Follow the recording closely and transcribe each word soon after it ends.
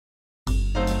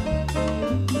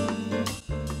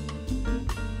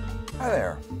Hi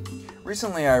there.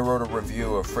 Recently I wrote a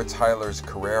review of Fritz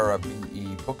Carrera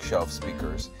BE bookshelf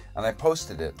speakers, and I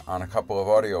posted it on a couple of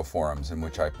audio forums in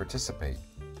which I participate.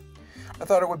 I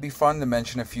thought it would be fun to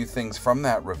mention a few things from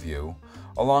that review,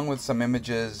 along with some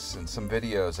images and some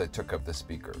videos I took of the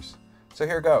speakers. So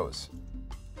here goes.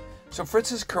 So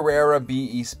Fritz's Carrera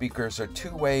BE speakers are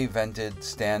two-way vented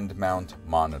stand mount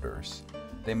monitors.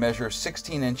 They measure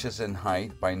 16 inches in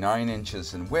height by 9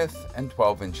 inches in width and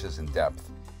 12 inches in depth,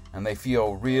 and they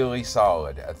feel really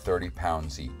solid at 30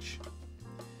 pounds each.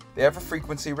 They have a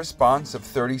frequency response of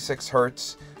 36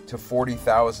 Hz to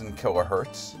 40,000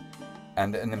 kilohertz,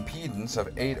 and an impedance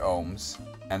of 8 ohms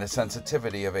and a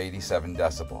sensitivity of 87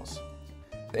 decibels.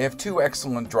 They have two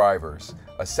excellent drivers,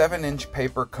 a 7-inch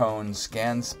paper cone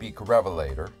scan-speak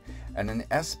revelator, and an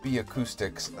SB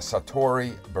Acoustics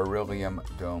Satori beryllium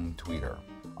dome tweeter.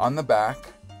 On the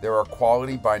back, there are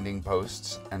quality binding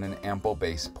posts and an ample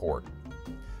bass port.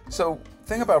 So,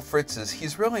 thing about Fritz is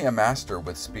he's really a master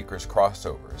with speakers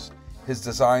crossovers. His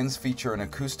designs feature an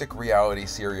acoustic reality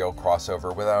serial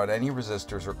crossover without any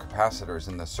resistors or capacitors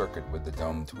in the circuit with the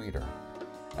dome tweeter.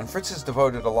 And Fritz has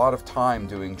devoted a lot of time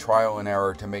doing trial and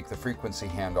error to make the frequency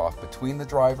handoff between the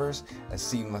drivers as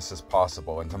seamless as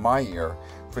possible, and to my ear,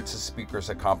 Fritz's speakers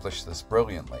accomplish this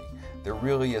brilliantly. There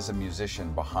really is a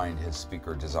musician behind his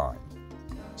speaker design.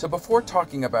 So before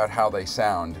talking about how they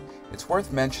sound, it's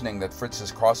worth mentioning that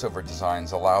Fritz's crossover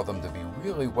designs allow them to be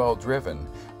really well driven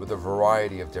with a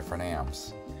variety of different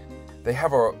amps. They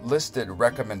have a listed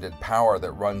recommended power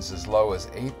that runs as low as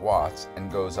 8 watts and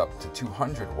goes up to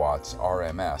 200 watts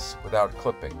RMS without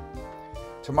clipping.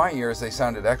 To my ears, they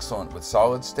sounded excellent with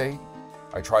solid state.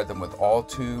 I tried them with all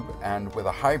tube and with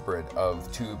a hybrid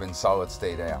of tube and solid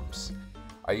state amps.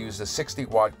 I used a 60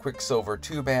 watt Quicksilver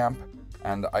tube amp,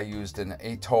 and I used an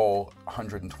extolled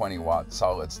 120 watt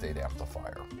solid state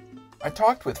amplifier. I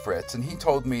talked with Fritz, and he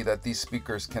told me that these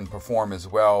speakers can perform as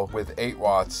well with 8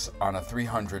 watts on a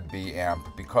 300B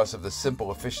amp because of the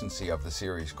simple efficiency of the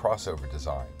series crossover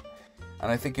design.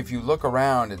 And I think if you look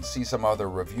around and see some other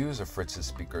reviews of Fritz's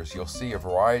speakers, you'll see a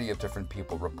variety of different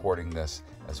people reporting this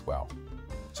as well.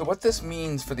 So what this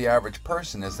means for the average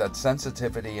person is that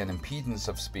sensitivity and impedance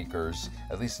of speakers,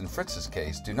 at least in Fritz's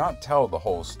case, do not tell the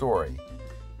whole story.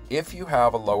 If you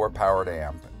have a lower powered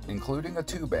amp, including a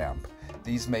tube amp,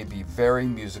 these may be very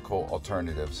musical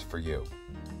alternatives for you.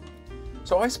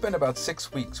 So I spent about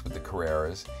 6 weeks with the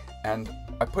Carreras, and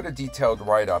I put a detailed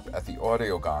write-up at the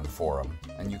Audiogon forum,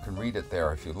 and you can read it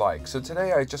there if you like. So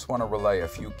today I just want to relay a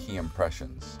few key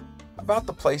impressions. About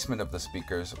the placement of the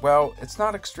speakers, well, it's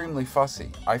not extremely fussy.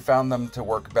 I found them to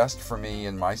work best for me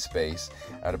in my space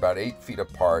at about 8 feet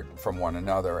apart from one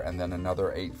another, and then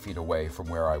another 8 feet away from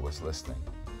where I was listening.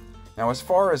 Now, as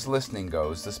far as listening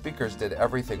goes, the speakers did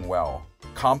everything well.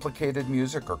 Complicated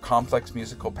music or complex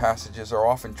musical passages are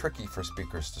often tricky for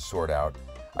speakers to sort out.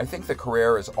 I think the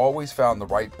Carrera has always found the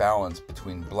right balance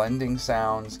between blending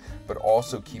sounds, but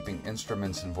also keeping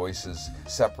instruments and voices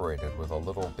separated with a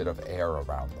little bit of air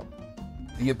around them.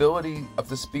 The ability of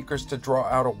the speakers to draw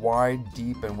out a wide,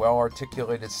 deep, and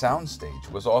well-articulated soundstage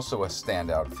was also a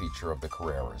standout feature of the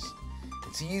Carreras.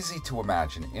 It's easy to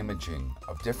imagine imaging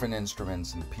of different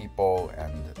instruments and people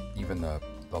and even the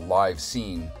live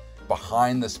scene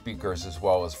behind the speakers as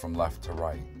well as from left to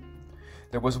right.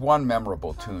 There was one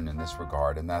memorable tune in this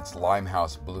regard, and that's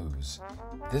Limehouse Blues.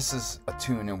 This is a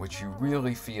tune in which you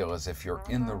really feel as if you're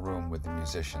in the room with the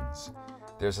musicians.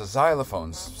 There's a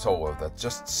xylophone solo that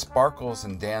just sparkles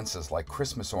and dances like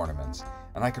Christmas ornaments,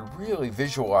 and I could really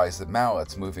visualize the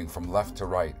mallets moving from left to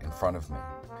right in front of me.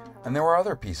 And there were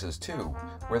other pieces too,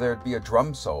 where there'd be a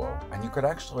drum solo, and you could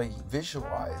actually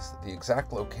visualize the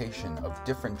exact location of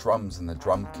different drums in the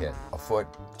drum kit, a foot,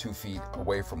 2 feet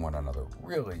away from one another.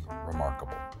 Really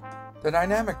remarkable. The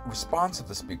dynamic response of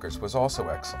the speakers was also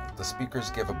excellent. The speakers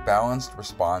give a balanced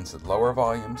response at lower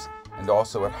volumes and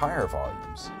also at higher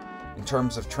volumes. In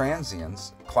terms of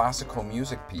transients, classical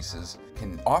music pieces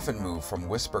can often move from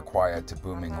whisper quiet to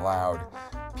booming loud,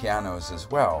 pianos as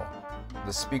well.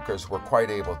 The speakers were quite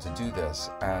able to do this,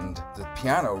 and the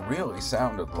piano really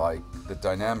sounded like the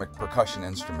dynamic percussion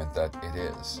instrument that it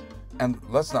is. And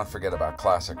let's not forget about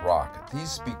classic rock.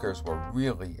 These speakers were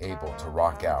really able to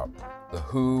rock out. The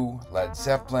Who, Led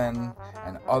Zeppelin,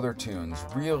 and other tunes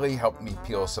really helped me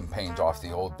peel some paint off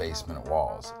the old basement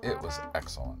walls. It was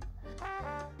excellent.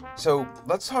 So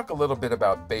let's talk a little bit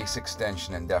about bass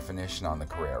extension and definition on the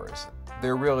Carreras.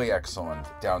 They're really excellent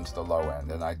down to the low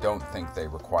end, and I don't think they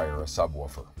require a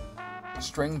subwoofer.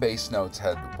 String bass notes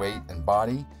had weight and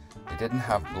body, they didn't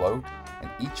have bloat, and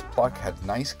each pluck had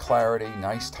nice clarity,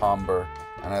 nice timbre,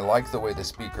 and I like the way the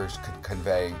speakers could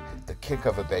convey the kick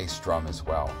of a bass drum as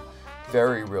well.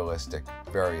 Very realistic,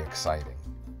 very exciting.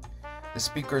 The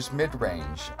speaker's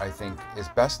mid-range, I think, is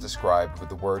best described with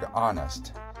the word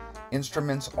honest.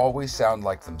 Instruments always sound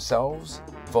like themselves,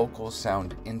 vocals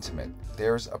sound intimate.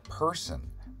 There's a person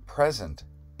present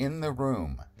in the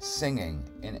room singing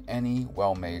in any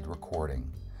well-made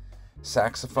recording.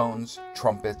 Saxophones,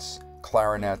 trumpets,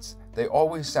 clarinets, they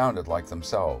always sounded like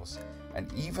themselves,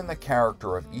 and even the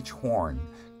character of each horn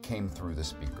came through the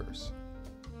speakers.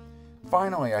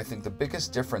 Finally, I think the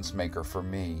biggest difference maker for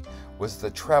me was the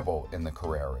treble in the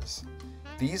Carreras.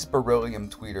 These beryllium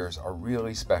tweeters are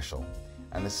really special,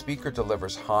 and the speaker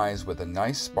delivers highs with a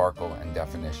nice sparkle and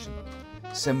definition.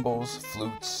 Cymbals,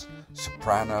 flutes,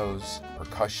 sopranos,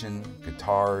 percussion,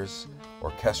 guitars,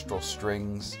 orchestral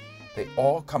strings, they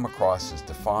all come across as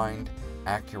defined,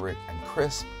 accurate, and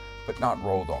crisp, but not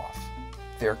rolled off.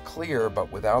 They're clear,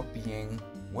 but without being,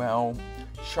 well,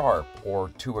 sharp or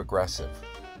too aggressive.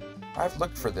 I've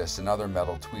looked for this in other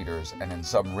metal tweeters and in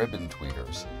some ribbon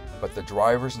tweeters, but the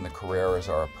drivers in the Carreras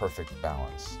are a perfect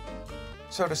balance.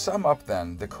 So to sum up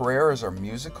then, the Carreras are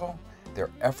musical,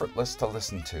 they're effortless to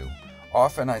listen to.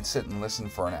 Often I'd sit and listen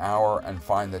for an hour and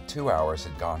find that 2 hours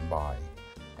had gone by.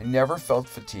 I never felt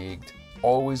fatigued,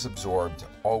 always absorbed,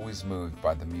 always moved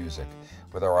by the music,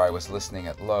 whether I was listening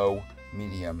at low,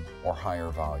 medium, or higher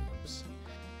volumes.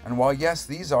 And while yes,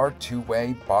 these are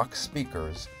two-way box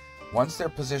speakers, once they're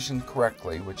positioned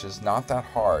correctly, which is not that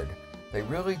hard, they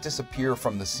really disappear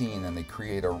from the scene and they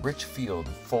create a rich field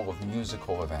full of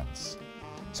musical events.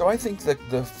 So I think that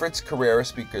the Fritz Carrera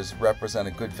speakers represent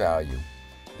a good value.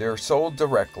 They're sold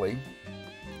directly,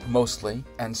 mostly,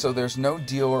 and so there's no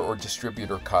dealer or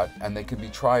distributor cut, and they can be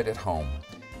tried at home.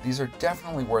 These are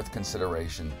definitely worth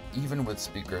consideration, even with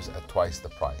speakers at twice the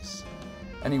price.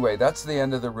 Anyway, that's the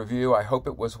end of the review. I hope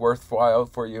it was worthwhile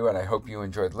for you, and I hope you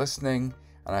enjoyed listening,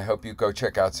 and I hope you go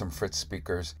check out some Fritz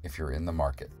speakers if you're in the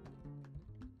market.